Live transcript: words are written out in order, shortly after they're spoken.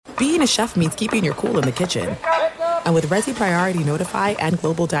being a chef means keeping your cool in the kitchen. And with Resi Priority Notify and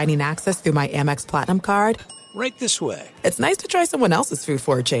Global Dining Access through my Amex Platinum card, right this way. It's nice to try someone else's food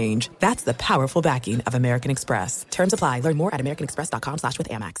for a change. That's the powerful backing of American Express. Terms apply. Learn more at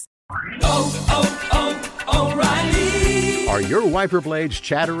americanexpress.com/withAmex. O'Reilly. Are your wiper blades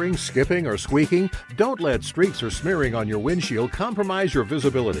chattering, skipping, or squeaking? Don't let streaks or smearing on your windshield compromise your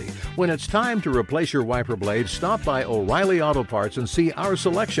visibility. When it's time to replace your wiper blades, stop by O'Reilly Auto Parts and see our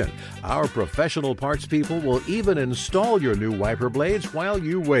selection. Our professional parts people will even install your new wiper blades while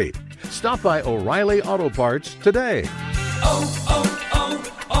you wait. Stop by O'Reilly Auto Parts today.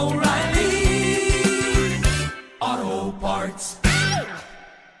 O'Reilly Auto Parts.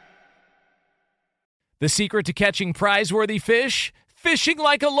 The secret to catching prize-worthy fish? Fishing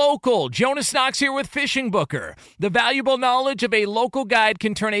like a local. Jonas Knox here with Fishing Booker. The valuable knowledge of a local guide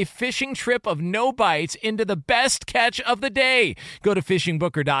can turn a fishing trip of no bites into the best catch of the day. Go to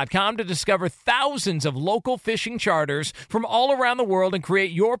fishingbooker.com to discover thousands of local fishing charters from all around the world and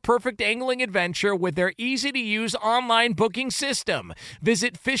create your perfect angling adventure with their easy-to-use online booking system.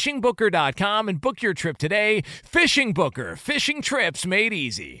 Visit fishingbooker.com and book your trip today. Fishing Booker. Fishing trips made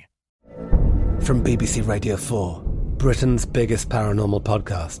easy. From BBC Radio 4, Britain's biggest paranormal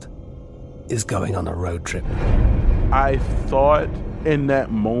podcast is going on a road trip. I thought in that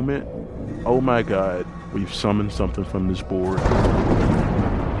moment, oh my God, we've summoned something from this board.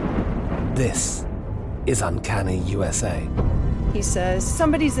 This is Uncanny USA. He says,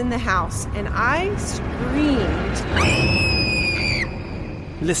 somebody's in the house, and I screamed.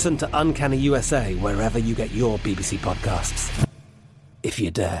 Listen to Uncanny USA wherever you get your BBC podcasts, if you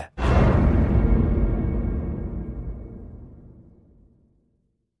dare.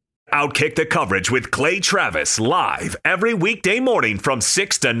 Outkick the coverage with Clay Travis live every weekday morning from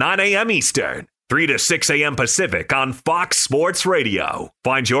 6 to 9 a.m. Eastern, 3 to 6 a.m. Pacific on Fox Sports Radio.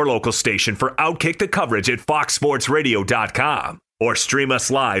 Find your local station for Outkick the coverage at foxsportsradio.com or stream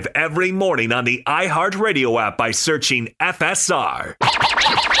us live every morning on the iHeartRadio app by searching FSR. Now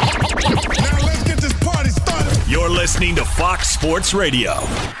let's get this party started. You're listening to Fox Sports Radio.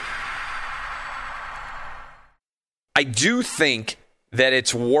 I do think that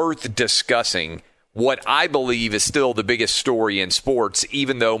it's worth discussing what I believe is still the biggest story in sports,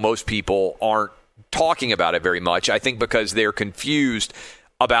 even though most people aren't talking about it very much. I think because they're confused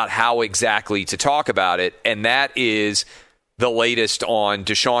about how exactly to talk about it, and that is the latest on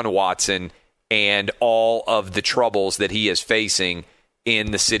Deshaun Watson and all of the troubles that he is facing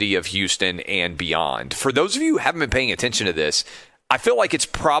in the city of Houston and beyond. For those of you who haven't been paying attention to this, I feel like it's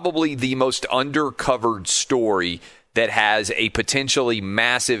probably the most undercovered story that has a potentially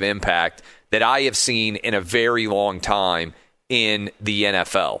massive impact that I have seen in a very long time in the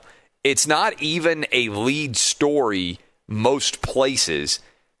NFL. It's not even a lead story most places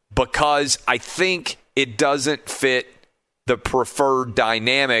because I think it doesn't fit the preferred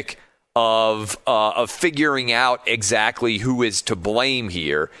dynamic of figuring out exactly who is to blame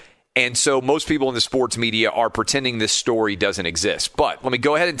here. And so most people in the sports media are pretending this story doesn't exist. But let me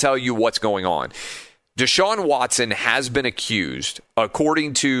go ahead and tell you what's going on. Deshaun Watson has been accused,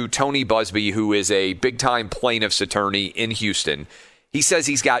 according to Tony Busby, who is a big-time plaintiff's attorney in Houston. He says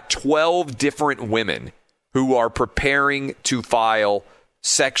he's got 12 different women who are preparing to file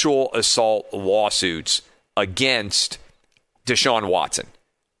sexual assault lawsuits against Deshaun Watson.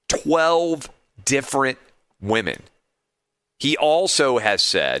 12 different women. He also has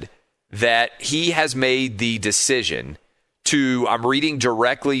said that he has made the decision to, I'm reading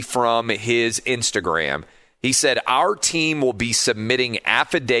directly from his Instagram, he said, our team will be submitting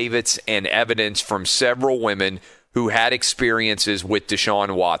affidavits and evidence from several women who had experiences with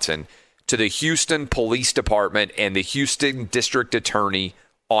Deshaun Watson to the Houston Police Department and the Houston District Attorney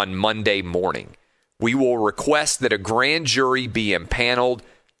on Monday morning. We will request that a grand jury be impaneled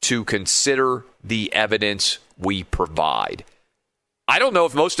to consider the evidence we provide. I don't know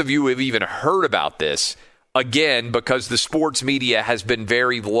if most of you have even heard about this. Again, because the sports media has been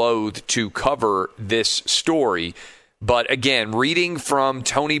very loath to cover this story. But again, reading from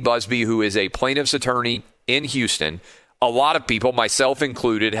Tony Busby, who is a plaintiff's attorney in Houston, a lot of people, myself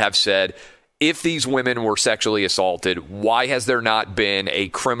included, have said, if these women were sexually assaulted, why has there not been a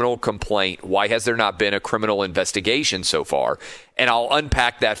criminal complaint? Why has there not been a criminal investigation so far? And I'll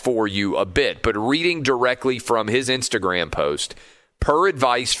unpack that for you a bit. But reading directly from his Instagram post, per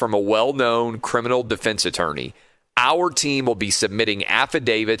advice from a well-known criminal defense attorney, our team will be submitting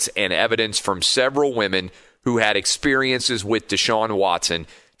affidavits and evidence from several women who had experiences with Deshaun Watson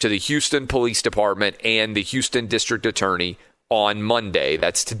to the Houston Police Department and the Houston District Attorney on Monday.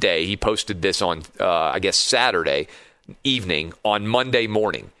 That's today. He posted this on, Saturday evening. On Monday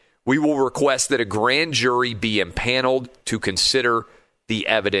morning, we will request that a grand jury be impaneled to consider the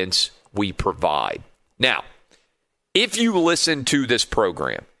evidence we provide. Now, if you listen to this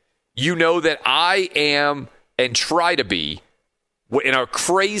program, you know that I am and try to be, in a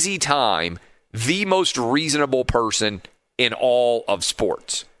crazy time, the most reasonable person in all of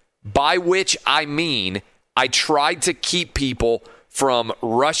sports. By which I mean I try to keep people from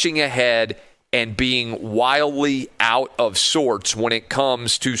rushing ahead and being wildly out of sorts when it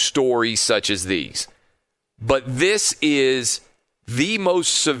comes to stories such as these. But this is the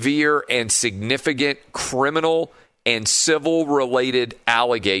most severe and significant criminal and civil-related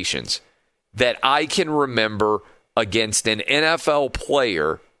allegations that I can remember against an NFL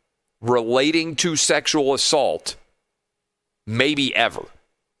player relating to sexual assault, maybe ever.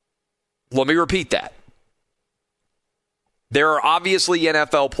 Let me repeat that. There are obviously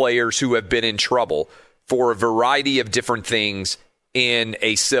NFL players who have been in trouble for a variety of different things in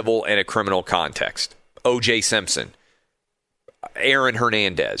a civil and a criminal context. O.J. Simpson, Aaron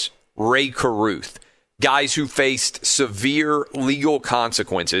Hernandez, Ray Caruth, guys who faced severe legal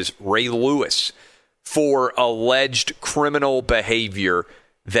consequences, Ray Lewis, for alleged criminal behavior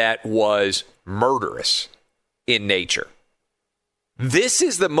that was murderous in nature. This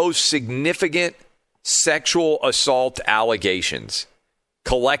is the most significant sexual assault allegations,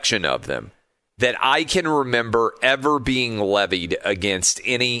 collection of them, that I can remember ever being levied against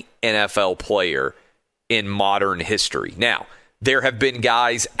any NFL player in modern history. Now, there have been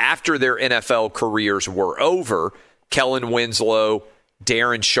guys after their NFL careers were over, Kellen Winslow,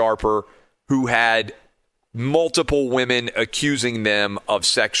 Darren Sharper, who had multiple women accusing them of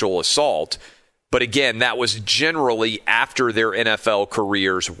sexual assault. But again, that was generally after their NFL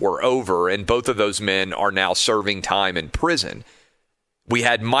careers were over, and both of those men are now serving time in prison. We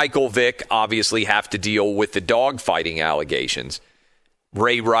had Michael Vick obviously have to deal with the dogfighting allegations.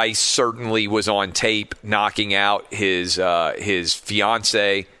 Ray Rice certainly was on tape knocking out his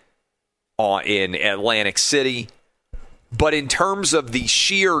fiancée in Atlantic City. But in terms of the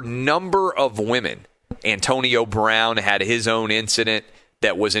sheer number of women, Antonio Brown had his own incident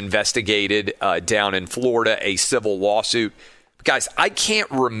that was investigated down in Florida, a civil lawsuit. Guys, I can't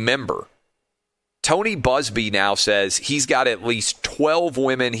remember. Tony Busby now says he's got at least 12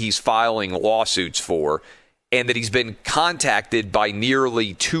 women he's filing lawsuits for, and that he's been contacted by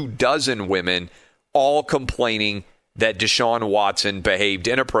nearly 24 women, all complaining that Deshaun Watson behaved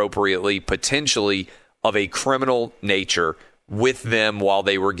inappropriately, potentially of a criminal nature, with them while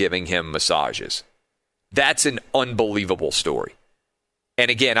they were giving him massages. That's an unbelievable story. And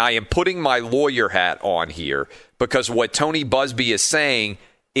again, I am putting my lawyer hat on here because what Tony Busby is saying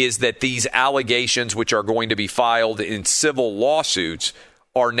is that these allegations, which are going to be filed in civil lawsuits,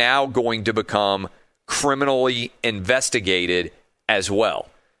 are now going to become criminally investigated as well.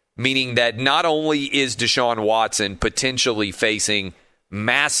 Meaning that not only is Deshaun Watson potentially facing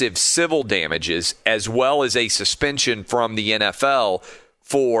massive civil damages as well as a suspension from the NFL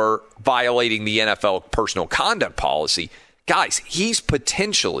for violating the NFL personal conduct policy, guys, he's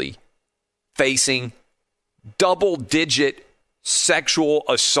potentially facing double-digit sexual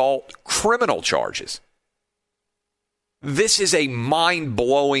assault criminal charges. This is a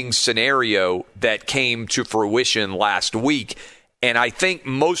mind-blowing scenario that came to fruition last week, and I think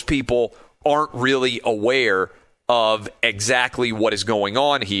most people aren't really aware of exactly what is going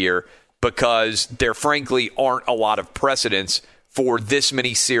on here because there frankly aren't a lot of precedents for this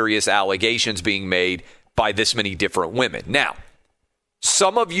many serious allegations being made by this many different women. Now,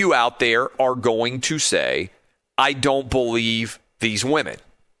 some of you out there are going to say, I don't believe these women.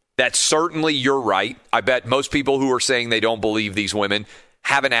 That's certainly your right. I bet most people who are saying they don't believe these women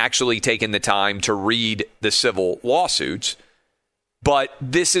haven't actually taken the time to read the civil lawsuits. But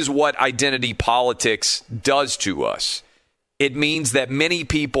this is what identity politics does to us. It means that many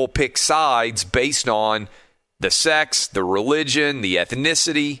people pick sides based on the sex, the religion, the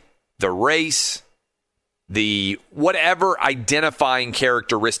ethnicity, the race, the whatever identifying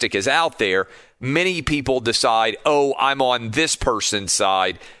characteristic is out there. Many people decide, oh, I'm on this person's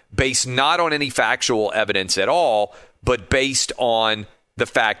side, based not on any factual evidence at all, but based on the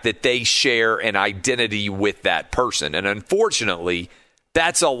fact that they share an identity with that person. And unfortunately,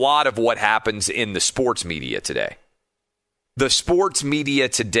 that's a lot of what happens in the sports media today. The sports media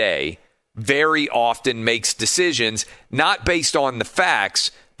today very often makes decisions not based on the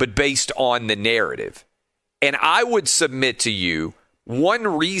facts, but based on the narrative. And I would submit to you, one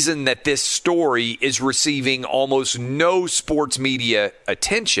reason that this story is receiving almost no sports media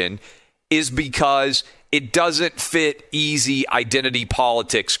attention is because it doesn't fit easy identity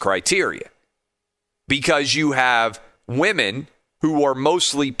politics criteria. Because you have women who are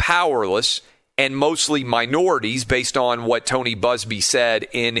mostly powerless and mostly minorities, based on what Tony Busby said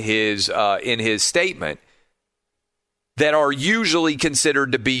in his statement, that are usually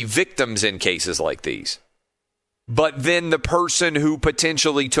considered to be victims in cases like these. But then the person who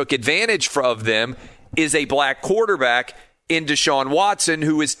potentially took advantage of them is a black quarterback in Deshaun Watson,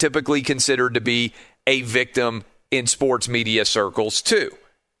 who is typically considered to be a victim in sports media circles too.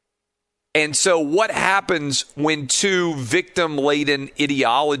 And so what happens when two victim-laden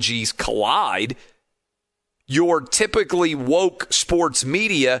ideologies collide? Your typically woke sports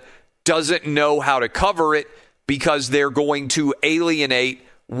media doesn't know how to cover it because they're going to alienate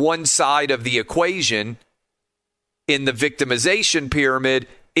one side of the equation in the victimization pyramid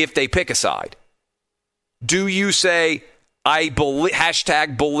if they pick a side. Do you say,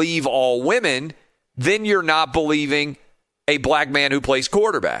 hashtag believe all women, then you're not believing a black man who plays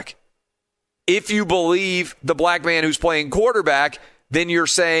quarterback. If you believe the black man who's playing quarterback, then you're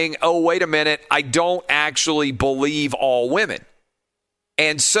saying, oh, wait a minute, I don't actually believe all women.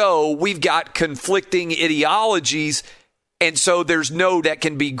 And so we've got conflicting ideologies, and so there's no that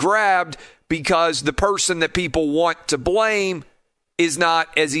can be grabbed because the person that people want to blame is not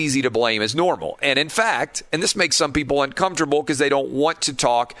as easy to blame as normal. And in fact, and this makes some people uncomfortable because they don't want to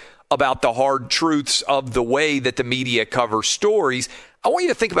talk about the hard truths of the way that the media covers stories, I want you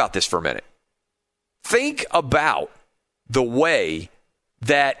to think about this for a minute. Think about the way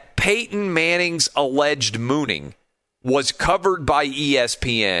that Peyton Manning's alleged mooning was covered by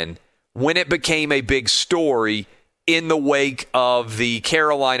ESPN when it became a big story in the wake of the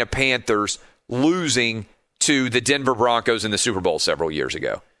Carolina Panthers losing to the Denver Broncos in the Super Bowl several years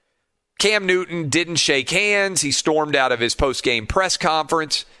ago. Cam Newton didn't shake hands. He stormed out of his post-game press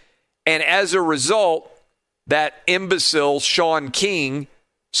conference. And as a result, that imbecile Sean King,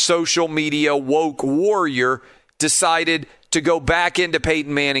 social media woke warrior, decided to go back into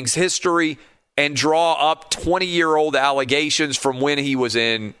Peyton Manning's history and draw up 20-year-old allegations from when he was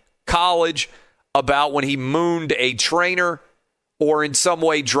in college about when he mooned a trainer or in some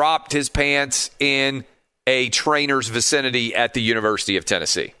way dropped his pants in a trainer's vicinity at the University of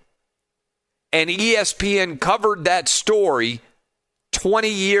Tennessee. And ESPN covered that story 20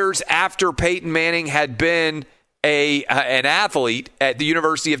 years after Peyton Manning had been an athlete at the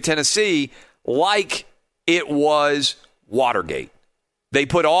University of Tennessee, like it was Watergate. They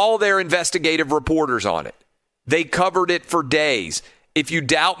put all their investigative reporters on it. They covered it for days. If you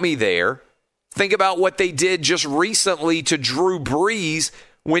doubt me there, think about what they did just recently to Drew Brees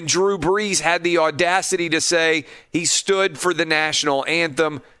when Drew Brees had the audacity to say he stood for the national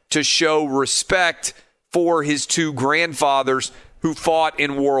anthem to show respect for his two grandfathers who fought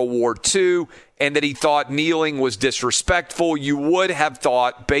in World War II, and that he thought kneeling was disrespectful. You would have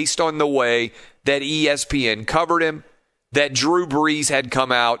thought, based on the way that ESPN covered him, that Drew Brees had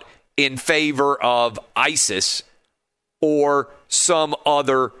come out in favor of ISIS or some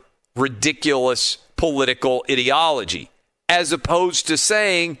other ridiculous political ideology, as opposed to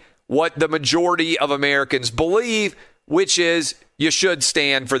saying what the majority of Americans believe, which is you should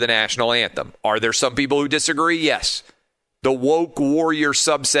stand for the national anthem. Are there some people who disagree? Yes. The woke warrior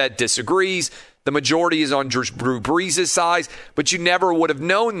subset disagrees. The majority is on Drew Brees' side, but you never would have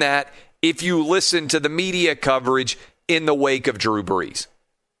known that if you listened to the media coverage in the wake of Drew Brees.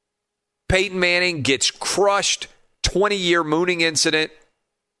 Peyton Manning gets crushed, 20-year mooning incident.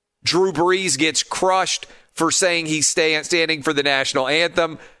 Drew Brees gets crushed for saying he's standing for the national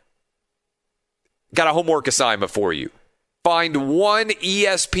anthem. Got a homework assignment for you. Find one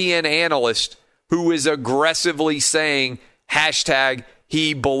ESPN analyst who is aggressively saying hashtag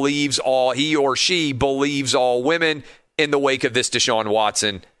he or she believes all women in the wake of this Deshaun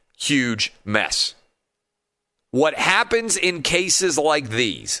Watson huge mess. What happens in cases like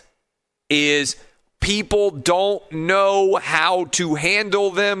these is people don't know how to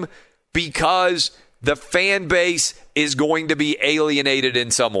handle them because the fan base is going to be alienated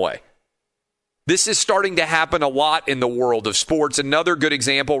in some way. This is starting to happen a lot in the world of sports. Another good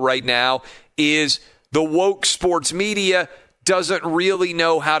example right now is the woke sports media doesn't really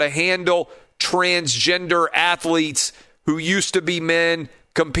know how to handle transgender athletes who used to be men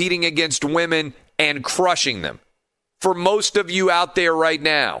competing against women and crushing them. For most of you out there right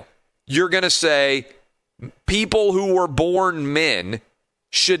now, you're going to say people who were born men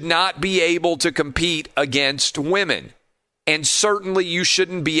should not be able to compete against women. And certainly you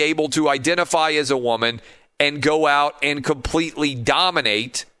shouldn't be able to identify as a woman and go out and completely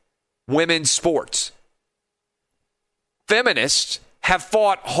dominate women's sports. Feminists have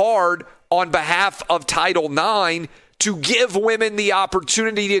fought hard on behalf of Title IX to give women the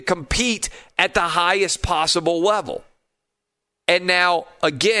opportunity to compete at the highest possible level. And now,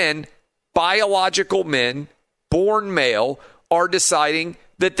 again, biological men, born male, are deciding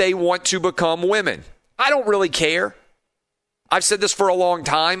that they want to become women. I don't really care. I've said this for a long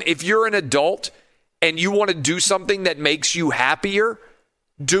time. If you're an adult and you want to do something that makes you happier,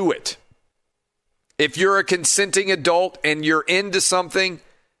 do it. If you're a consenting adult and you're into something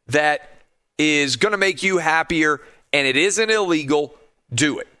that is going to make you happier and it isn't illegal,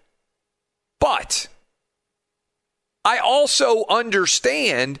 do it. But I also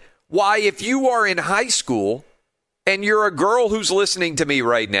understand why, if you are in high school and you're a girl who's listening to me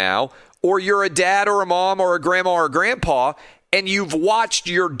right now, or you're a dad or a mom or a grandma or a grandpa, and you've watched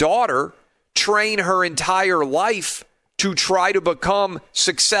your daughter train her entire life to try to become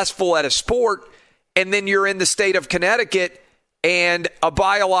successful at a sport, and then you're in the state of Connecticut and a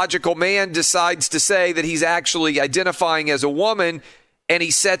biological man decides to say that he's actually identifying as a woman, and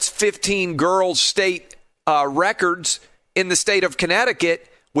he sets 15 girls' state records in the state of Connecticut,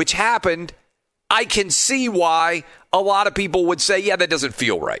 which happened, I can see why a lot of people would say, yeah, that doesn't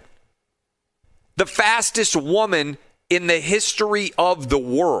feel right. The fastest woman in the history of the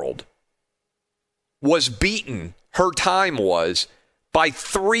world was beaten, her time was, by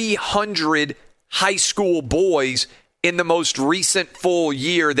 300 high school boys in the most recent full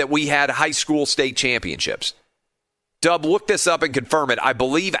year that we had high school state championships. Dub, look this up and confirm it. I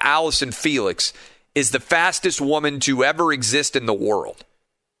believe Allison Felix is the fastest woman to ever exist in the world.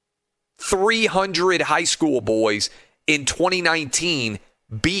 300 high school boys in 2019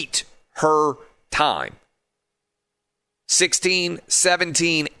 beat her time. 16,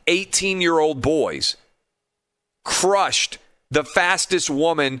 17, 18-year-old boys crushed the fastest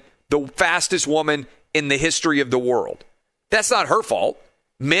woman in the history of the world. That's not her fault.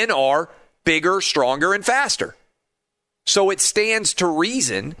 Men are bigger, stronger, and faster. So it stands to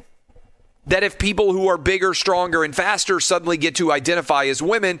reason that if people who are bigger, stronger, and faster suddenly get to identify as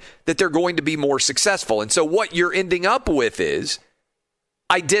women, that they're going to be more successful. And so what you're ending up with is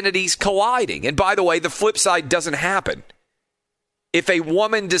identities colliding. And by the way, the flip side doesn't happen. If a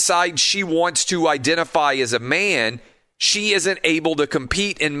woman decides she wants to identify as a man, she isn't able to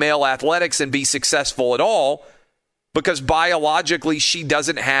compete in male athletics and be successful at all because biologically she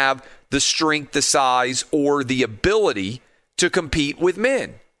doesn't have the strength, the size, or the ability to compete with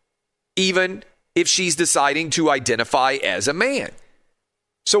men, even if she's deciding to identify as a man.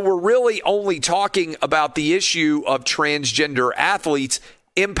 So we're really only talking about the issue of transgender athletes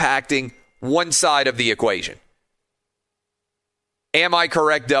impacting one side of the equation. Am I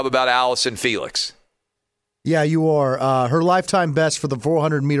correct, Dub, about Allison Felix? Yeah, you are. Her lifetime best for the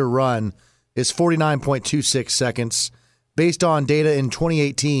 400-meter run is 49.26 seconds. Based on data in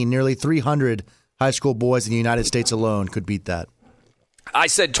 2018, nearly 300 high school boys in the United States alone could beat that. I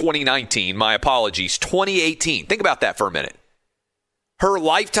said 2019. My apologies. 2018. Think about that for a minute. Her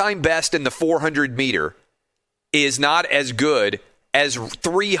lifetime best in the 400-meter is not as good as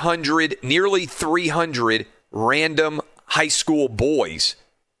nearly 300 random high school boys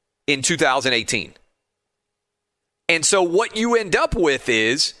in 2018. And so what you end up with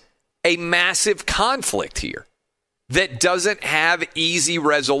is a massive conflict here that doesn't have easy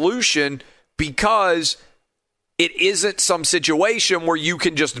resolution because it isn't some situation where you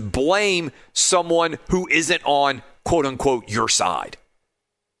can just blame someone who isn't on, quote unquote, your side.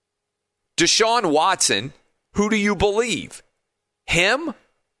 Deshaun Watson, who do you believe? Him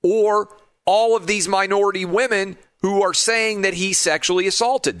or all of these minority women who are saying that he sexually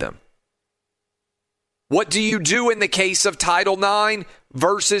assaulted them? What do you do in the case of Title IX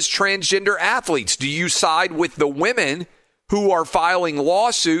versus transgender athletes? Do you side with the women who are filing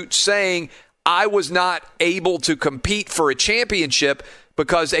lawsuits saying, I was not able to compete for a championship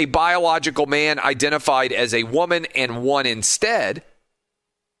because a biological man identified as a woman and won instead?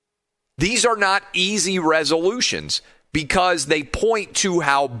 These are not easy resolutions because they point to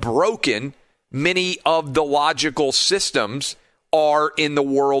how broken many of the logical systems are in the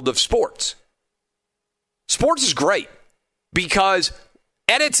world of sports. Sports is great because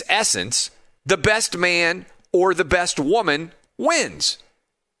at its essence, the best man or the best woman wins.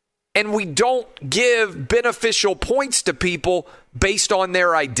 And we don't give beneficial points to people based on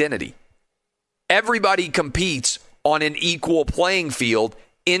their identity. Everybody competes on an equal playing field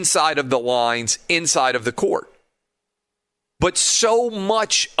inside of the lines, inside of the court. But so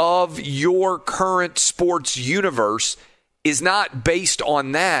much of your current sports universe is not based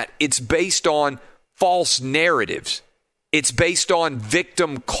on that. It's based on false narratives. It's based on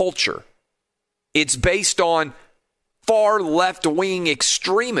victim culture. It's based on far left-wing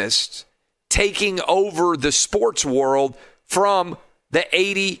extremists taking over the sports world from the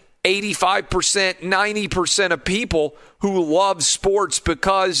 80 85%, 90% of people who love sports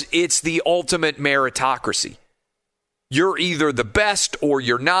because it's the ultimate meritocracy. You're either the best or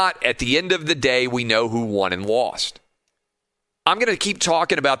you're not. At the end of the day, we know who won and lost. I'm going to keep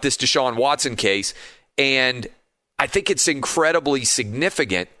talking about this Deshaun Watson case, and I think it's incredibly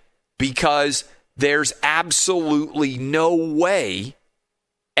significant because there's absolutely no way,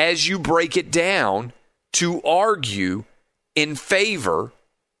 as you break it down, to argue in favor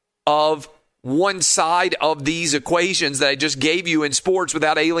of one side of these equations that I just gave you in sports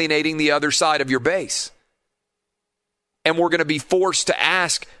without alienating the other side of your base. And we're going to be forced to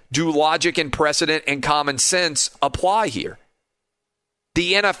ask, do logic and precedent and common sense apply here?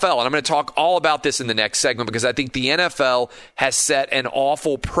 The NFL, and I'm going to talk all about this in the next segment because I think the NFL has set an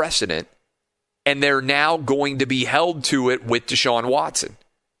awful precedent, and they're now going to be held to it with Deshaun Watson.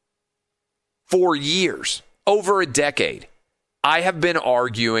 For years, over a decade, I have been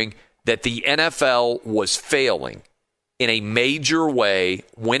arguing that the NFL was failing in a major way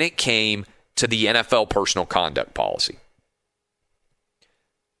when it came to the NFL personal conduct policy.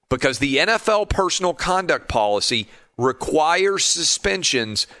 Because the NFL personal conduct policy requires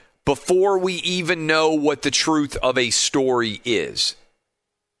suspensions before we even know what the truth of a story is.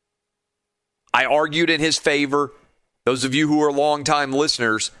 I argued in his favor. Those of you who are longtime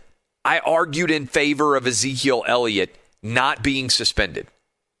listeners, I argued in favor of Ezekiel Elliott not being suspended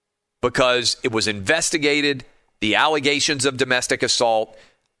because it was investigated, the allegations of domestic assault.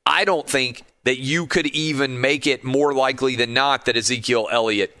 I don't think that you could even make it more likely than not that Ezekiel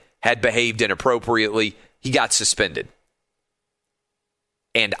Elliott had behaved inappropriately. He got suspended.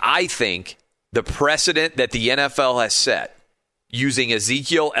 And I think the precedent that the NFL has set, using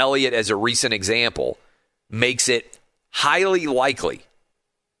Ezekiel Elliott as a recent example, makes it highly likely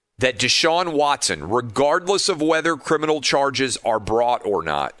that Deshaun Watson, regardless of whether criminal charges are brought or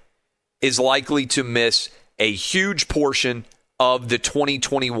not, is likely to miss a huge portion of the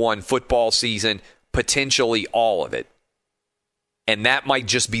 2021 football season, potentially all of it. And that might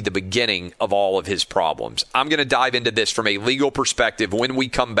just be the beginning of all of his problems. I'm going to dive into this from a legal perspective when we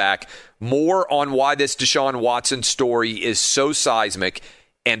come back. More on why this Deshaun Watson story is so seismic,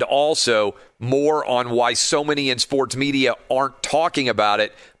 and also more on why so many in sports media aren't talking about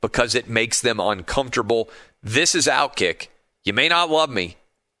it because it makes them uncomfortable. This is Outkick. You may not love me,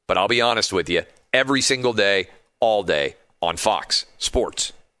 but I'll be honest with you. Every single day, all day on Fox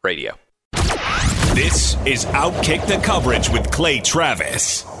Sports Radio. This is Outkick the Coverage with Clay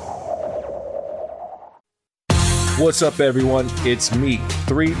Travis. What's up, everyone? It's me,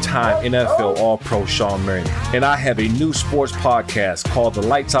 three-time NFL All-Pro Sean Merriman, and I have a new sports podcast called the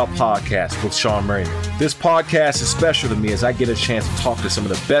Lights Out Podcast with Sean Merriman. This podcast is special to me as I get a chance to talk to some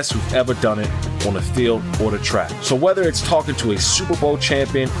of the best who've ever done it on the field or the track. So whether it's talking to a Super Bowl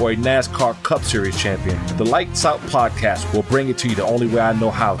champion or a NASCAR Cup Series champion, the Lights Out Podcast will bring it to you the only way I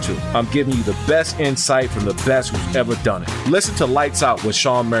know how to. I'm giving you the best insight from the best who's ever done it. Listen to Lights Out with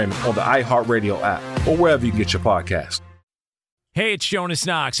Sean Merriman on the iHeartRadio app or wherever you get your podcast. Hey, it's Jonas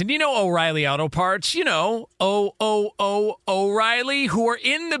Knox, and you know O'Reilly Auto Parts. You know, O'Reilly, who are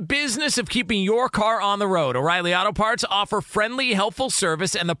in the business of keeping your car on the road. O'Reilly Auto Parts offer friendly, helpful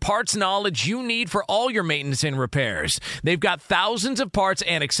service and the parts knowledge you need for all your maintenance and repairs. They've got thousands of parts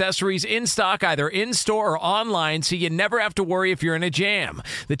and accessories in stock, either in-store or online, so you never have to worry if you're in a jam.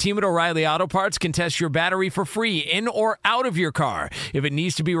 The team at O'Reilly Auto Parts can test your battery for free in or out of your car. If it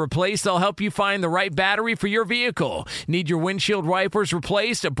needs to be replaced, they'll help you find the right battery for your vehicle. Need your windshield wipers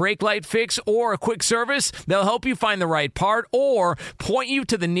replaced, a brake light fix, or a quick service? They'll help you find the right part or point you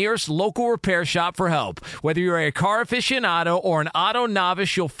to the nearest local repair shop for help. Whether you're a car aficionado or an auto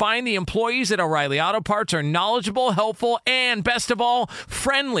novice, you'll find the employees at O'Reilly Auto Parts are knowledgeable, helpful, and best of all,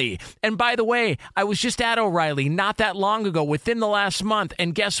 friendly. And by the way, I was just at O'Reilly not that long ago, within the last month,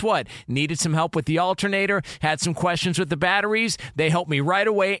 and guess what? Needed some help with the alternator, had some questions with the batteries. They helped me right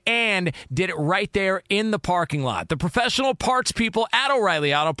away and did it right there in the parking lot. The professional parts people at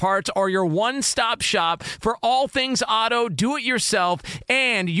O'Reilly Auto Parts are your one-stop shop for all things auto, do-it-yourself,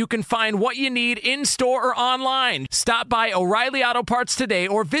 and you can find what you need in-store or online. Stop by O'Reilly Auto Parts today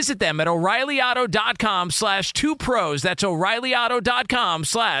or visit them at O'ReillyAuto.com/2pros. That's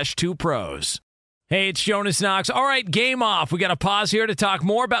O'ReillyAuto.com/2pros. Hey, it's Jonas Knox. All right, game off. We got to pause here to talk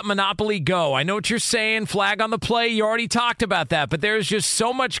more about Monopoly Go. I know what you're saying, flag on the play. You already talked about that, but there's just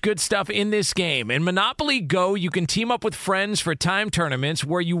so much good stuff in this game. In Monopoly Go, you can team up with friends for time tournaments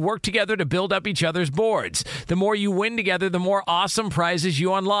where you work together to build up each other's boards. The more you win together, the more awesome prizes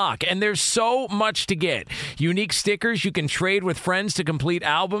you unlock. And there's so much to get. Unique stickers you can trade with friends to complete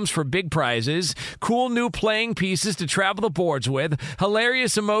albums for big prizes. Cool new playing pieces to travel the boards with.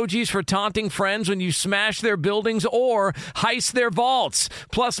 Hilarious emojis for taunting friends when you smash their buildings or heist their vaults.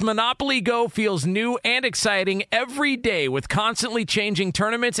 Plus, Monopoly Go feels new and exciting every day with constantly changing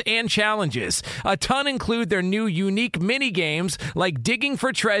tournaments and challenges. A ton include their new unique mini games like digging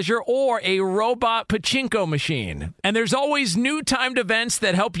for treasure or a robot pachinko machine. And there's always new timed events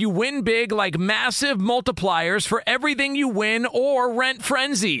that help you win big, like massive multipliers for everything you win or rent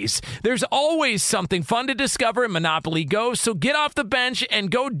frenzies. There's always something fun to discover in Monopoly Go, so get off the bench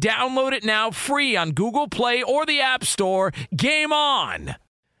and go download it now free on Google Play or the App Store. Game on!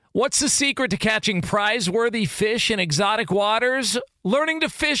 What's the secret to catching prize-worthy fish in exotic waters? Learning to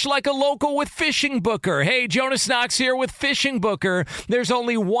fish like a local with Fishing Booker. Hey, Jonas Knox here with Fishing Booker. There's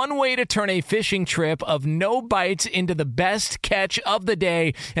only one way to turn a fishing trip of no bites into the best catch of the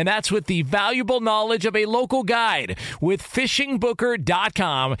day, and that's with the valuable knowledge of a local guide. With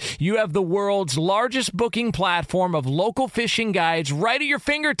FishingBooker.com, you have the world's largest booking platform of local fishing guides right at your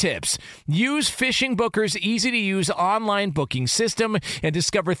fingertips. Use Fishing Booker's easy-to-use online booking system and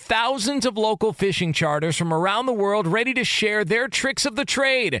discover thousands of local fishing charters from around the world ready to share their tricks of the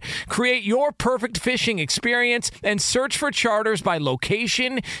trade. Create your perfect fishing experience and search for charters by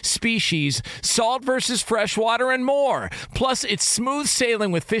location, species, salt versus freshwater, and more. Plus, it's smooth sailing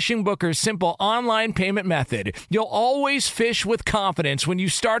with Fishing Booker's simple online payment method. You'll always fish with confidence when you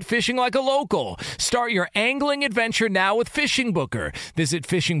start fishing like a local. Start your angling adventure now with Fishing Booker. Visit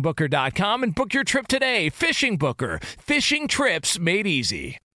FishingBooker.com and book your trip today. Fishing Booker. Fishing trips made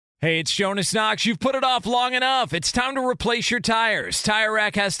easy. Hey, it's Jonas Knox. You've put it off long enough. It's time to replace your tires. Tire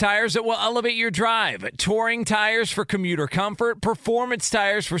Rack has tires that will elevate your drive. Touring tires for commuter comfort, performance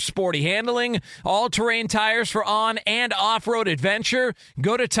tires for sporty handling, all-terrain tires for on- and off-road adventure.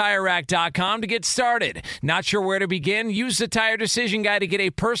 Go to TireRack.com to get started. Not sure where to begin? Use the Tire Decision Guide to get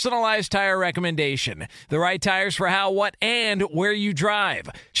a personalized tire recommendation. The right tires for how, what, and where you drive.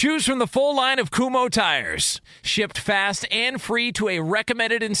 Choose from the full line of Kumho tires. Shipped fast and free to a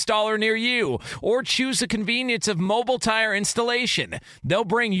recommended installer near you, or choose the convenience of mobile tire installation. They'll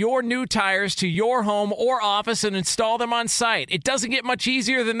bring your new tires to your home or office and install them on site. It doesn't get much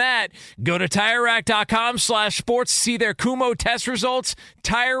easier than that. Go to TireRack.com/sports to see their Kumho test results,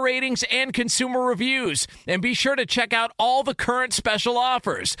 tire ratings, and consumer reviews. And be sure to check out all the current special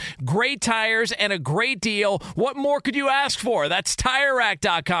offers. Great tires and a great deal. What more could you ask for? That's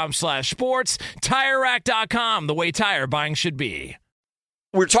TireRack.com/sports. TireRack.com, the way tire buying should be.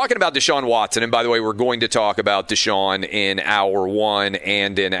 We're talking about Deshaun Watson, and by the way, we're going to talk about Deshaun in hour 1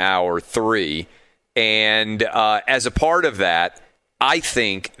 and in hour 3. And as a part of that, I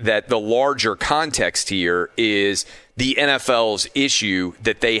think that the larger context here is the NFL's issue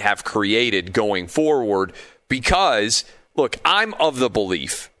that they have created going forward. Because, look, I'm of the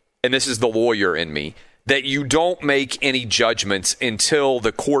belief, and this is the lawyer in me, that you don't make any judgments until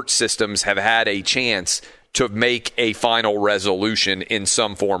the court systems have had a chance to make a final resolution in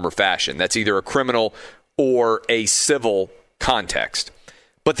some form or fashion. That's either a criminal or a civil context.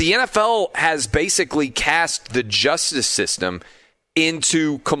 But the NFL has basically cast the justice system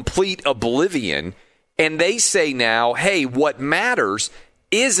into complete oblivion, and they say now, hey, what matters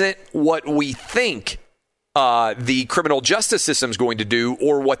isn't what we think the criminal justice system is going to do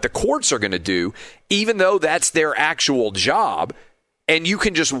or what the courts are going to do, even though that's their actual job. And you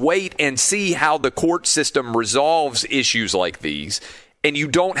can just wait and see how the court system resolves issues like these. And you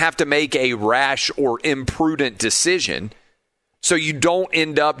don't have to make a rash or imprudent decision. So you don't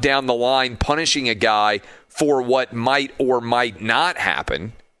end up down the line punishing a guy for what might or might not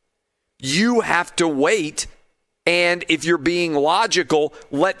happen. You have to wait. And if you're being logical,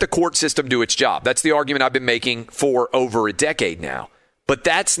 let the court system do its job. That's the argument I've been making for over a decade now. But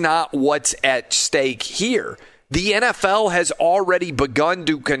that's not what's at stake here. The NFL has already begun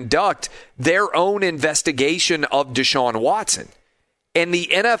to conduct their own investigation of Deshaun Watson. And the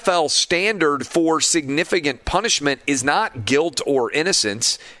NFL standard for significant punishment is not guilt or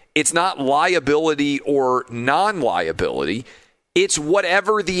innocence. It's not liability or non-liability. It's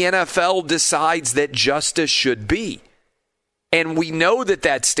whatever the NFL decides that justice should be. And we know that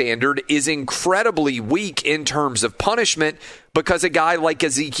that standard is incredibly weak in terms of punishment because a guy like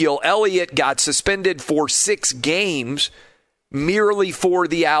Ezekiel Elliott got suspended for 6 games merely for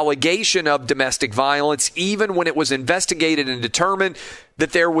the allegation of domestic violence, even when it was investigated and determined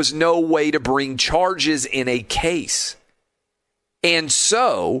that there was no way to bring charges in a case. And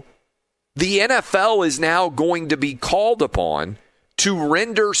so the NFL is now going to be called upon to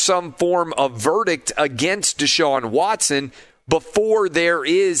render some form of verdict against Deshaun Watson before there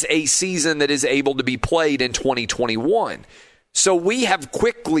is a season that is able to be played in 2021. So we have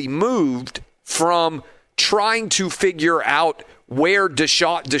quickly moved from trying to figure out where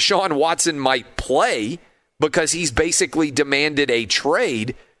Deshaun Watson might play because he's basically demanded a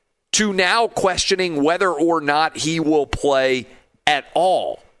trade to now questioning whether or not he will play at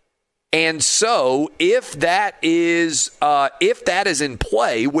all. And so if that is in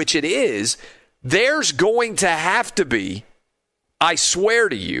play, which it is, there's going to have to be, I swear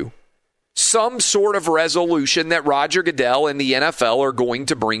to you, some sort of resolution that Roger Goodell and the NFL are going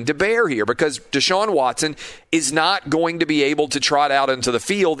to bring to bear here, because Deshaun Watson is not going to be able to trot out into the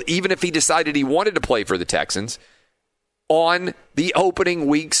field, even if he decided he wanted to play for the Texans, on the opening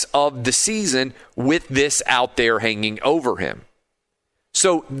weeks of the season with this out there hanging over him.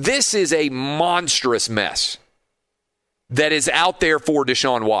 So this is a monstrous mess that is out there for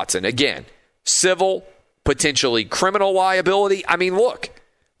Deshaun Watson. Again, civil, potentially criminal liability. I mean, look,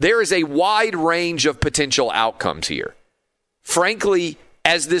 there is a wide range of potential outcomes here. Frankly,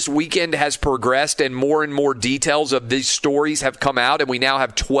 as this weekend has progressed and more details of these stories have come out, and we now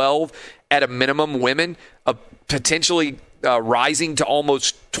have 12 at a minimum women, potentially rising to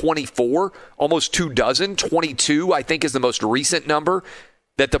almost 24, almost 24, 22, I think is the most recent number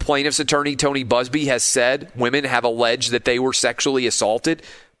that the plaintiff's attorney, Tony Busby, has said women have alleged that they were sexually assaulted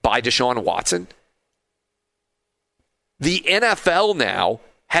by Deshaun Watson. The NFL now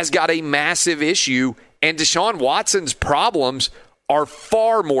has got a massive issue, and Deshaun Watson's problems are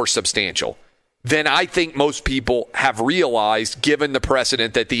far more substantial than I think most people have realized, given the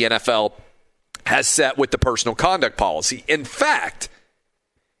precedent that the NFL has set with the personal conduct policy. In fact,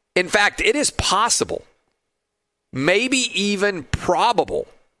 it is possible, maybe even probable,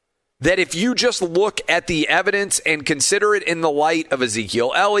 that if you just look at the evidence and consider it in the light of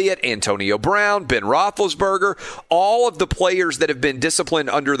Ezekiel Elliott, Antonio Brown, Ben Roethlisberger, all of the players that have been disciplined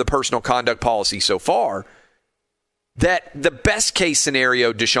under the personal conduct policy so far, that the best case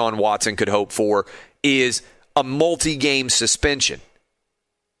scenario Deshaun Watson could hope for is a multi-game suspension.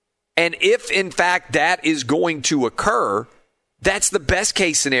 And if, in fact, that is going to occur, that's the best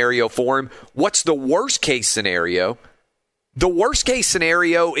case scenario for him. What's the worst case scenario? The worst case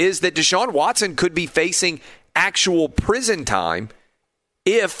scenario is that Deshaun Watson could be facing actual prison time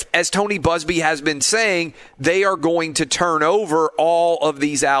if, as Tony Busby has been saying, they are going to turn over all of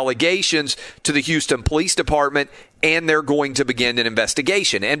these allegations to the Houston Police Department and they're going to begin an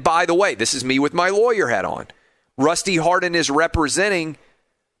investigation. And by the way, this is me with my lawyer hat on. Rusty Hardin is representing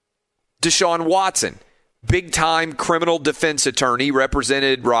Deshaun Watson. Big-time criminal defense attorney,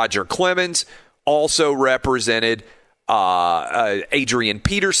 represented Roger Clemens, also represented Adrian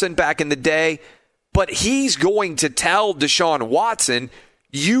Peterson back in the day. But he's going to tell Deshaun Watson,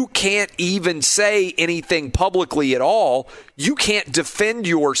 you can't even say anything publicly at all. You can't defend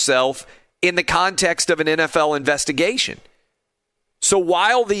yourself in the context of an NFL investigation. So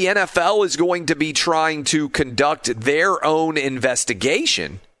while the NFL is going to be trying to conduct their own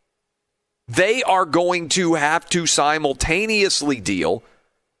investigation, they are going to have to simultaneously deal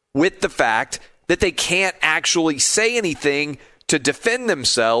with the fact that they can't actually say anything to defend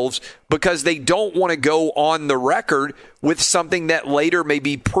themselves because they don't want to go on the record with something that later may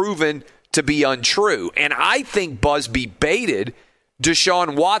be proven to be untrue. And I think Busby baited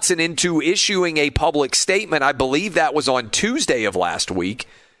Deshaun Watson into issuing a public statement. I believe that was on Tuesday of last week,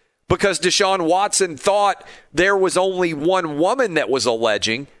 because Deshaun Watson thought there was only one woman that was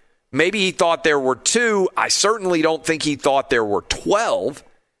alleging. Maybe he thought there were two. I certainly don't think he thought there were 12.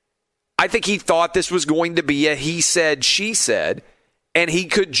 I think he thought this was going to be a he said, she said, and he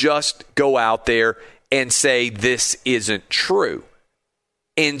could just go out there and say this isn't true.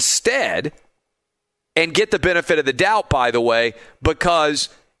 Instead, and get the benefit of the doubt, by the way, because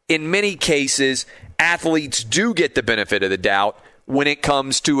in many cases, athletes do get the benefit of the doubt when it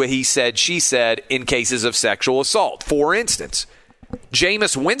comes to a he said, she said in cases of sexual assault. For instance,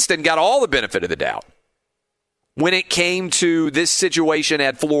 Jameis Winston got all the benefit of the doubt when it came to this situation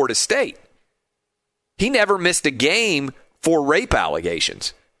at Florida State. He never missed a game for rape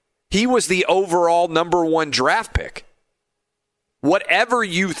allegations. He was the overall number one draft pick. Whatever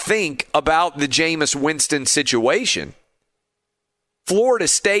you think about the Jameis Winston situation, Florida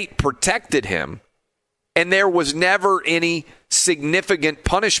State protected him, and there was never any significant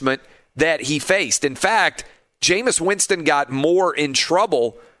punishment that he faced. In fact, Jameis Winston got more in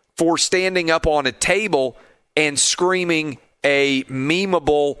trouble for standing up on a table and screaming a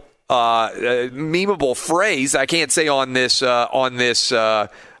memeable phrase, I can't say on this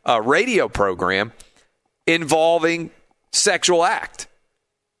radio program, involving sexual act.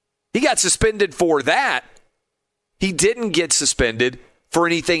 He got suspended for that. He didn't get suspended for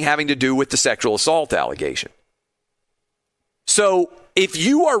anything having to do with the sexual assault allegation. So if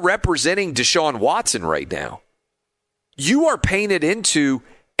you are representing Deshaun Watson right now, you are painted into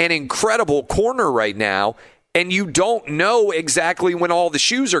an incredible corner right now, and you don't know exactly when all the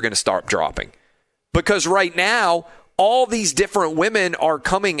shoes are going to start dropping. Because right now, all these different women are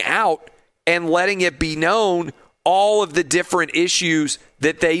coming out and letting it be known all of the different issues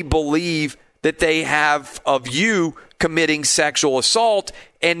that they believe that they have of you committing sexual assault,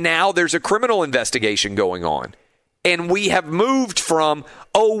 and now there's a criminal investigation going on. And we have moved from,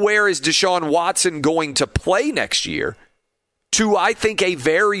 where is Deshaun Watson going to play next year, to, I think, a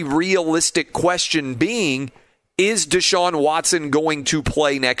very realistic question being, is Deshaun Watson going to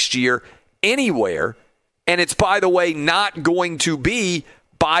play next year anywhere? And it's, by the way, not going to be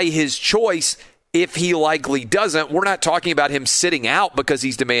by his choice if he likely doesn't. We're not talking about him sitting out because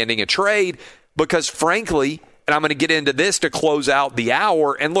he's demanding a trade, because frankly, and I'm going to get into this to close out the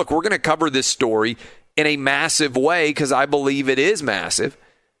hour, and look, we're going to cover this story in a massive way because I believe it is massive.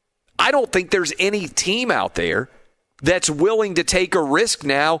 I don't think there's any team out there that's willing to take a risk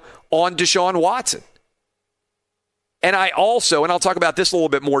now on Deshaun Watson. And I also, and I'll talk about this a little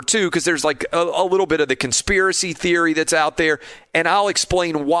bit more too, because there's like a little bit of the conspiracy theory that's out there, and I'll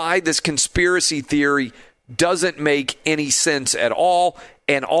explain why this conspiracy theory doesn't make any sense at all,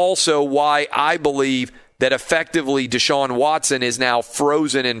 and also why I believe that effectively Deshaun Watson is now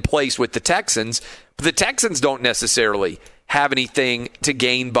frozen in place with the Texans. But the Texans don't necessarily have anything to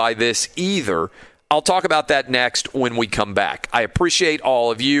gain by this either. I'll talk about that next when we come back. I appreciate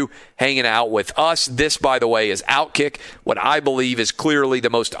all of you hanging out with us. This, by the way, is Outkick, what I believe is clearly the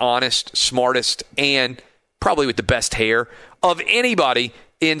most honest, smartest, and probably with the best hair of anybody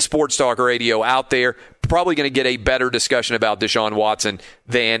in Sports Talk Radio out there. Probably going to get a better discussion about Deshaun Watson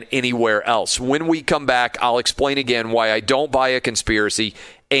than anywhere else. When we come back, I'll explain again why I don't buy a conspiracy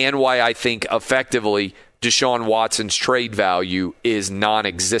and why I think effectively Deshaun Watson's trade value is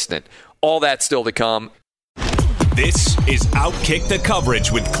non-existent. All that still to come. This is Outkick the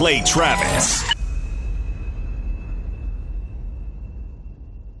Coverage with Clay Travis.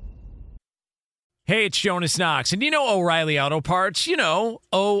 Hey, it's Jonas Knox, and you know O'Reilly Auto Parts. You know,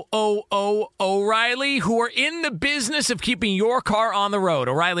 O'Reilly, who are in the business of keeping your car on the road.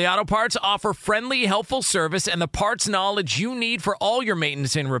 O'Reilly Auto Parts offer friendly, helpful service and the parts knowledge you need for all your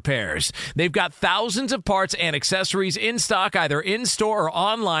maintenance and repairs. They've got thousands of parts and accessories in stock, either in-store or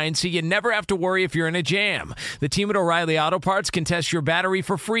online, so you never have to worry if you're in a jam. The team at O'Reilly Auto Parts can test your battery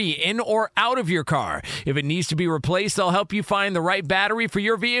for free in or out of your car. If it needs to be replaced, they'll help you find the right battery for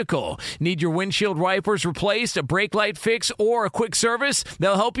your vehicle. Need your windshield wipers replaced, a brake light fix, or a quick service?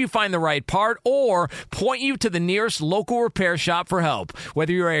 They'll help you find the right part or point you to the nearest local repair shop for help.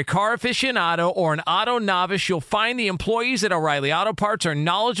 Whether you're a car aficionado or an auto novice, you'll find the employees at O'Reilly Auto Parts are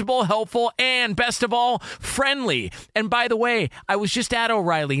knowledgeable, helpful, and best of all, friendly. And by the way, I was just at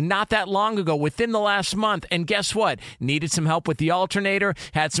O'Reilly not that long ago, within the last month, and guess what? Needed some help with the alternator,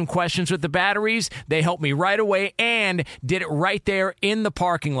 had some questions with the batteries. They helped me right away and did it right there in the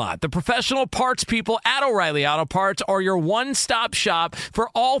parking lot. The professional parts people at O'Reilly Auto Parts are your one-stop shop for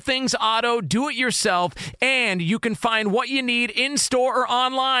all things auto, do-it-yourself, and you can find what you need in-store or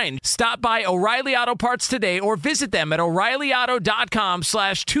online. Stop by O'Reilly Auto Parts today or visit them at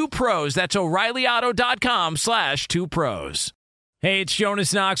O'ReillyAuto.com/2pros. That's O'ReillyAuto.com/2pros. Hey, it's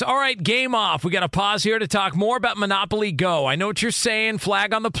Jonas Knox. All right, game off. We got to pause here to talk more about Monopoly Go. I know what you're saying,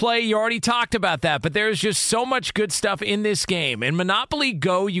 flag on the play. You already talked about that, but there's just so much good stuff in this game. In Monopoly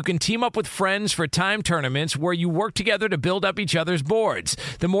Go, you can team up with friends for time tournaments where you work together to build up each other's boards.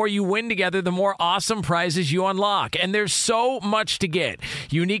 The more you win together, the more awesome prizes you unlock, and there's so much to get.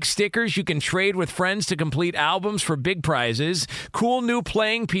 Unique stickers you can trade with friends to complete albums for big prizes, cool new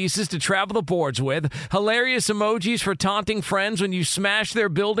playing pieces to travel the boards with, hilarious emojis for taunting friends when you smash their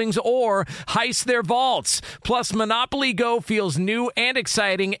buildings or heist their vaults. Plus, Monopoly Go feels new and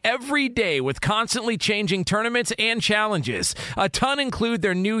exciting every day with constantly changing tournaments and challenges. A ton include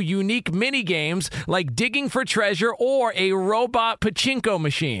their new unique mini games like digging for treasure or a robot pachinko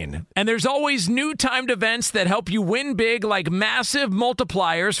machine. And there's always new timed events that help you win big, like massive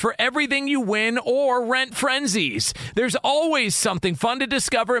multipliers for everything you win or rent frenzies. There's always something fun to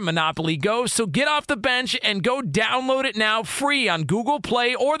discover in Monopoly Go, so get off the bench and go download it now free on Google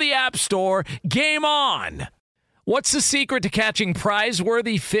Play or the App Store. Game on! What's the secret to catching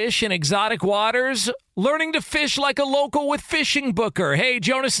prize-worthy fish in exotic waters? Learning to fish like a local with Fishing Booker. Hey,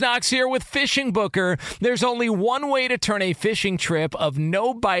 Jonas Knox here with Fishing Booker. There's only one way to turn a fishing trip of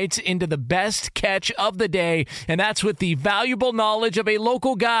no bites into the best catch of the day, and that's with the valuable knowledge of a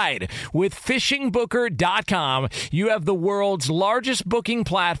local guide. With FishingBooker.com, you have the world's largest booking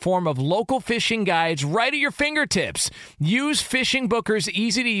platform of local fishing guides right at your fingertips. Use Fishing Booker's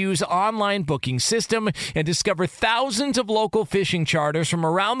easy-to-use online booking system and discover thousands of local fishing charters from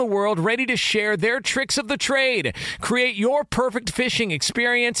around the world ready to share their tricks of the trade. Create your perfect fishing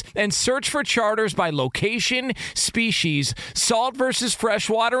experience and search for charters by location, species, salt versus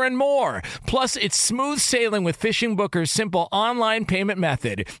freshwater, and more. Plus, it's smooth sailing with Fishing Booker's simple online payment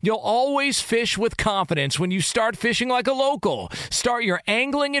method. You'll always fish with confidence when you start fishing like a local. Start your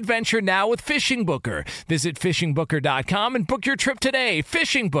angling adventure now with Fishing Booker. Visit FishingBooker.com and book your trip today.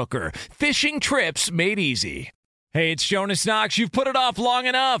 Fishing Booker. Fishing trips made easy. Hey, it's Jonas Knox. You've put it off long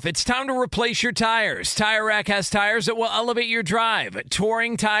enough. It's time to replace your tires. Tire Rack has tires that will elevate your drive.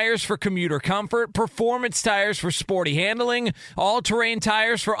 Touring tires for commuter comfort, performance tires for sporty handling, all-terrain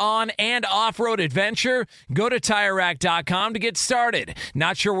tires for on- and off-road adventure. Go to TireRack.com to get started.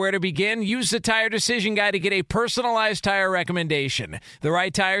 Not sure where to begin? Use the Tire Decision Guide to get a personalized tire recommendation. The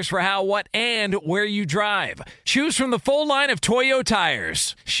right tires for how, what, and where you drive. Choose from the full line of Toyo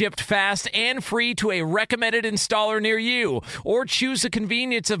tires. Shipped fast and free to a recommended installer near you, or choose the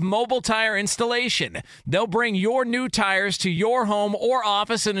convenience of mobile tire installation. They'll bring your new tires to your home or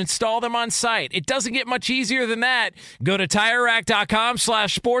office and install them on site. It doesn't get much easier than that. Go to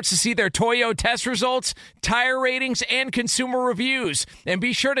TireRack.com/sports to see their Toyo test results, tire ratings, and consumer reviews. And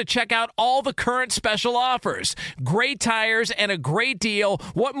be sure to check out all the current special offers. Great tires and a great deal.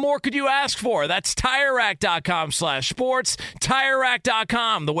 What more could you ask for? That's TireRack.com/sports.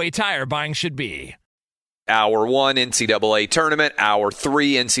 TireRack.com, the way tire buying should be. Hour 1, NCAA tournament. Hour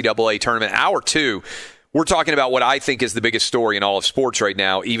 3, NCAA tournament. Hour 2, we're talking about what I think is the biggest story in all of sports right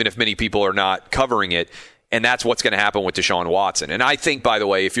now, even if many people are not covering it, and that's what's going to happen with Deshaun Watson. And I think, by the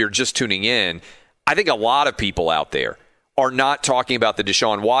way, if you're just tuning in, I think a lot of people out there are not talking about the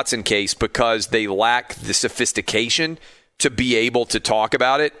Deshaun Watson case because they lack the sophistication to be able to talk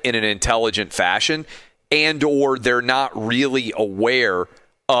about it in an intelligent fashion, and or they're not really aware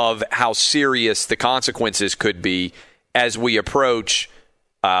of how serious the consequences could be as we approach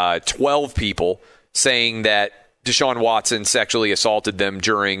 12 people saying that Deshaun Watson sexually assaulted them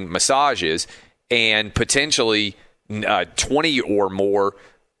during massages, and potentially 20 or more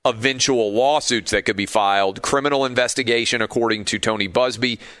eventual lawsuits that could be filed. Criminal investigation, according to Tony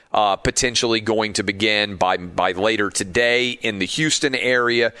Buzbee, potentially going to begin by later today in the Houston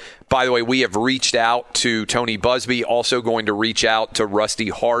area. By the way, we have reached out to Tony Buzbee, also going to reach out to Rusty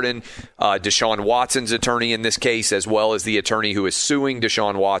Hardin, Deshaun Watson's attorney in this case, as well as the attorney who is suing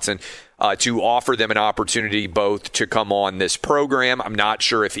Deshaun Watson, to offer them an opportunity both to come on this program. I'm not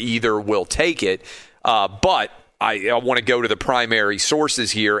sure if either will take it, but I want to go to the primary sources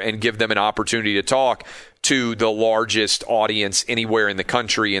here and give them an opportunity to talk to the largest audience anywhere in the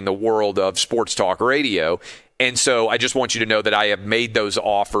country in the world of sports talk radio. And so I just want you to know that I have made those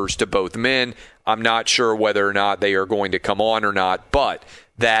offers to both men. I'm not sure whether or not they are going to come on or not, but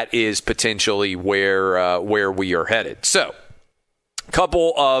that is potentially where we are headed. So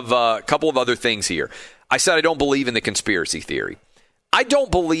couple of other things here. I said I don't believe in the conspiracy theory. I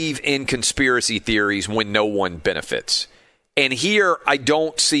don't believe in conspiracy theories when no one benefits. And here, I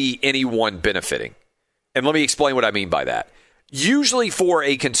don't see anyone benefiting. And let me explain what I mean by that. Usually for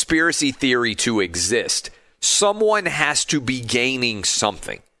a conspiracy theory to exist, someone has to be gaining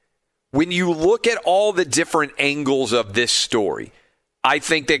something. When you look at all the different angles of this story, I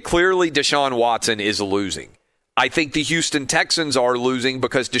think that clearly Deshaun Watson is losing. I think the Houston Texans are losing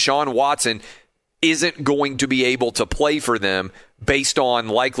because Deshaun Watson isn't going to be able to play for them based on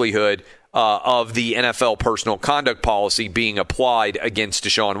likelihood of the NFL personal conduct policy being applied against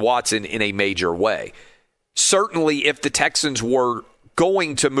Deshaun Watson in a major way. Certainly, if the Texans were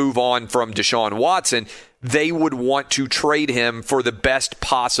going to move on from Deshaun Watson, they would want to trade him for the best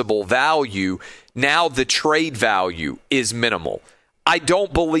possible value. Now the trade value is minimal. I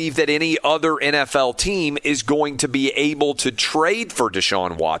don't believe that any other NFL team is going to be able to trade for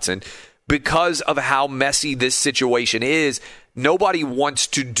Deshaun Watson because of how messy this situation is. Nobody wants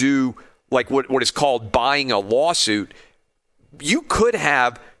to do like what is called buying a lawsuit. You could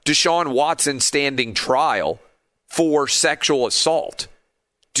have Deshaun Watson standing trial for sexual assault.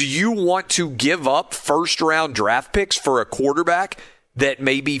 Do you want to give up first-round draft picks for a quarterback that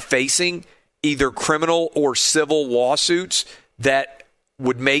may be facing either criminal or civil lawsuits that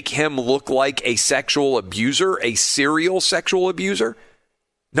would make him look like a sexual abuser, a serial sexual abuser?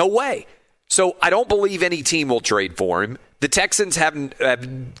 No way. So I don't believe any team will trade for him. The Texans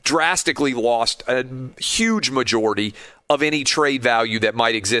have drastically lost a huge majority of any trade value that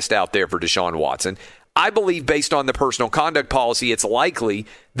might exist out there for Deshaun Watson. I believe based on the personal conduct policy, it's likely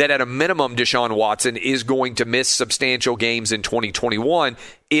that at a minimum, Deshaun Watson is going to miss substantial games in 2021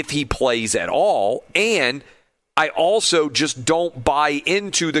 if he plays at all. And I also just don't buy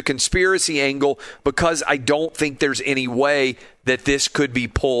into the conspiracy angle because I don't think there's any way that this could be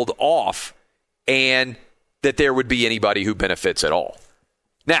pulled off and that there would be anybody who benefits at all.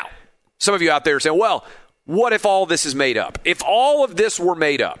 Now, some of you out there are saying, well, what if all this is made up? If all of this were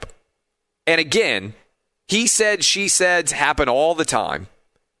made up, and again, he said, she said happen all the time,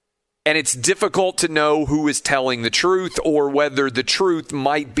 and it's difficult to know who is telling the truth or whether the truth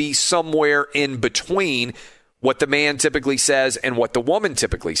might be somewhere in between what the man typically says and what the woman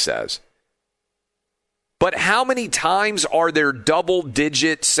typically says. But how many times are there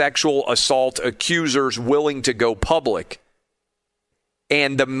double-digit sexual assault accusers willing to go public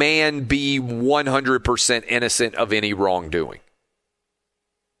and the man be 100% innocent of any wrongdoing?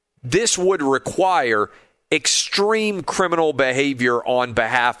 This would require extreme criminal behavior on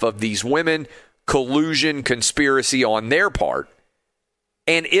behalf of these women, collusion, conspiracy on their part.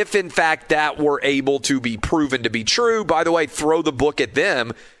 And if, in fact, that were able to be proven to be true, by the way, throw the book at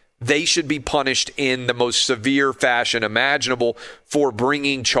them. They should be punished in the most severe fashion imaginable for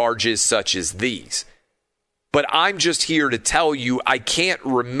bringing charges such as these. But I'm just here to tell you I can't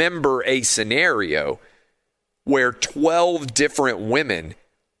remember a scenario where 12 different women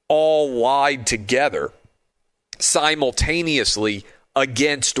all lied together simultaneously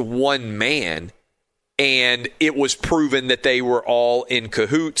against one man, and it was proven that they were all in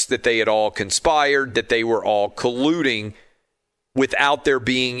cahoots, that they had all conspired, that they were all colluding without there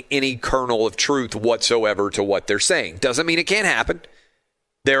being any kernel of truth whatsoever to what they're saying. Doesn't mean it can't happen.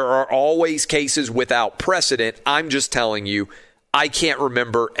 There are always cases without precedent. I'm just telling you, I can't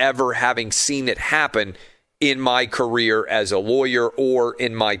remember ever having seen it happen in my career as a lawyer or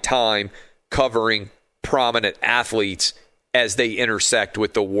in my time covering prominent athletes as they intersect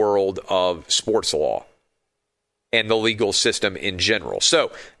with the world of sports law and the legal system in general.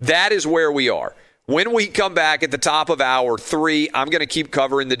 So that is where we are. When we come back at the top of hour 3, I'm going to keep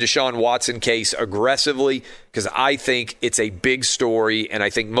covering the Deshaun Watson case aggressively because I think it's a big story, and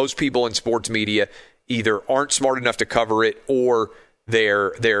I think most people in sports media either aren't smart enough to cover it or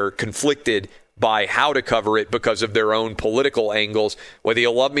they're conflicted by how to cover it because of their own political angles. Whether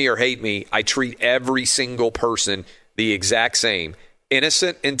you love me or hate me, I treat every single person the exact same.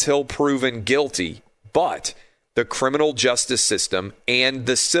 Innocent until proven guilty, but the criminal justice system and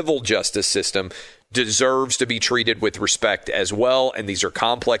the civil justice system deserves to be treated with respect as well. And these are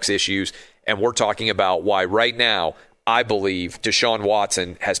complex issues. And we're talking about why right now, I believe Deshaun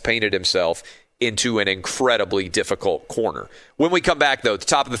Watson has painted himself into an incredibly difficult corner. When we come back, though, at the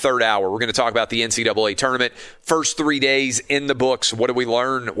top of the third hour, we're going to talk about the NCAA tournament. First 3 days in the books. What did we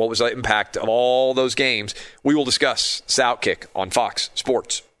learn? What was the impact of all those games? We will discuss Outkick on Fox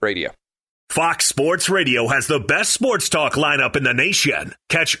Sports Radio. Fox Sports Radio has the best sports talk lineup in the nation.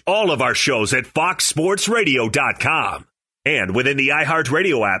 Catch all of our shows at foxsportsradio.com. And within the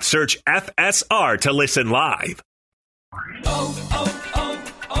iHeartRadio app, search FSR to listen live.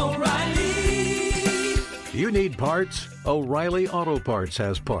 O'Reilly. You need parts? O'Reilly Auto Parts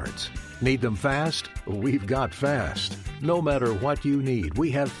has parts. Need them fast? We've got fast. No matter what you need,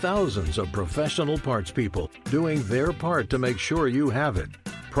 we have thousands of professional parts people doing their part to make sure you have it.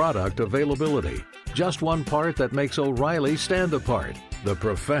 Product availability. Just one part that makes O'Reilly stand apart. The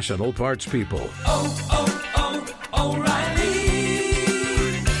professional parts people. O'Reilly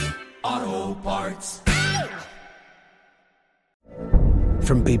Auto Parts.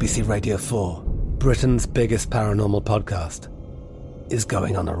 From BBC Radio 4, Britain's biggest paranormal podcast is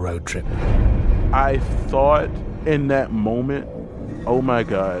going on a road trip. I thought in that moment, oh my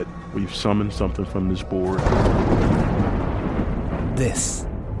God, we've summoned something from this board. This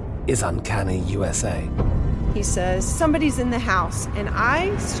is Uncanny USA. He says, somebody's in the house, and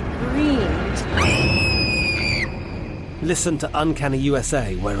I screamed. Listen to Uncanny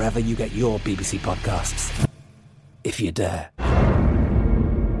USA wherever you get your BBC podcasts, if you dare.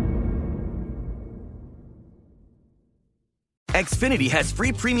 Xfinity has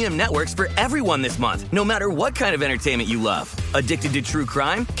free premium networks for everyone this month, no matter what kind of entertainment you love. Addicted to true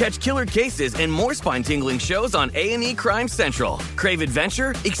crime? Catch killer cases and more spine-tingling shows on A&E Crime Central. Crave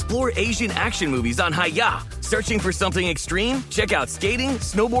adventure? Explore Asian action movies on Hi-YAH. Searching for something extreme? Check out skating,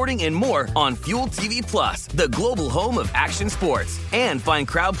 snowboarding, and more on Fuel TV Plus, the global home of action sports. And find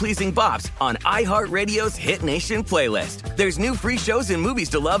crowd-pleasing bops on iHeartRadio's Hit Nation playlist. There's new free shows and movies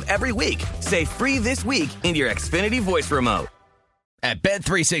to love every week. Say free this week in your Xfinity voice remote. At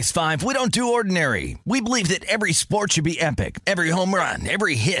Bet365, we don't do ordinary. We believe that every sport should be epic. Every home run,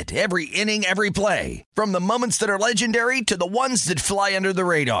 every hit, every inning, every play. From the moments that are legendary to the ones that fly under the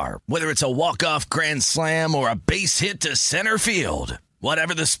radar. Whether it's a walk-off grand slam or a base hit to center field.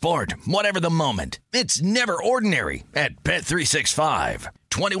 Whatever the sport, whatever the moment. It's never ordinary at Bet365.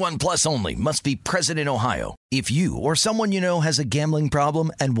 21 plus only. Must be present in Ohio. If you or someone you know has a gambling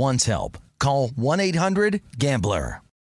problem and wants help, call 1-800-GAMBLER.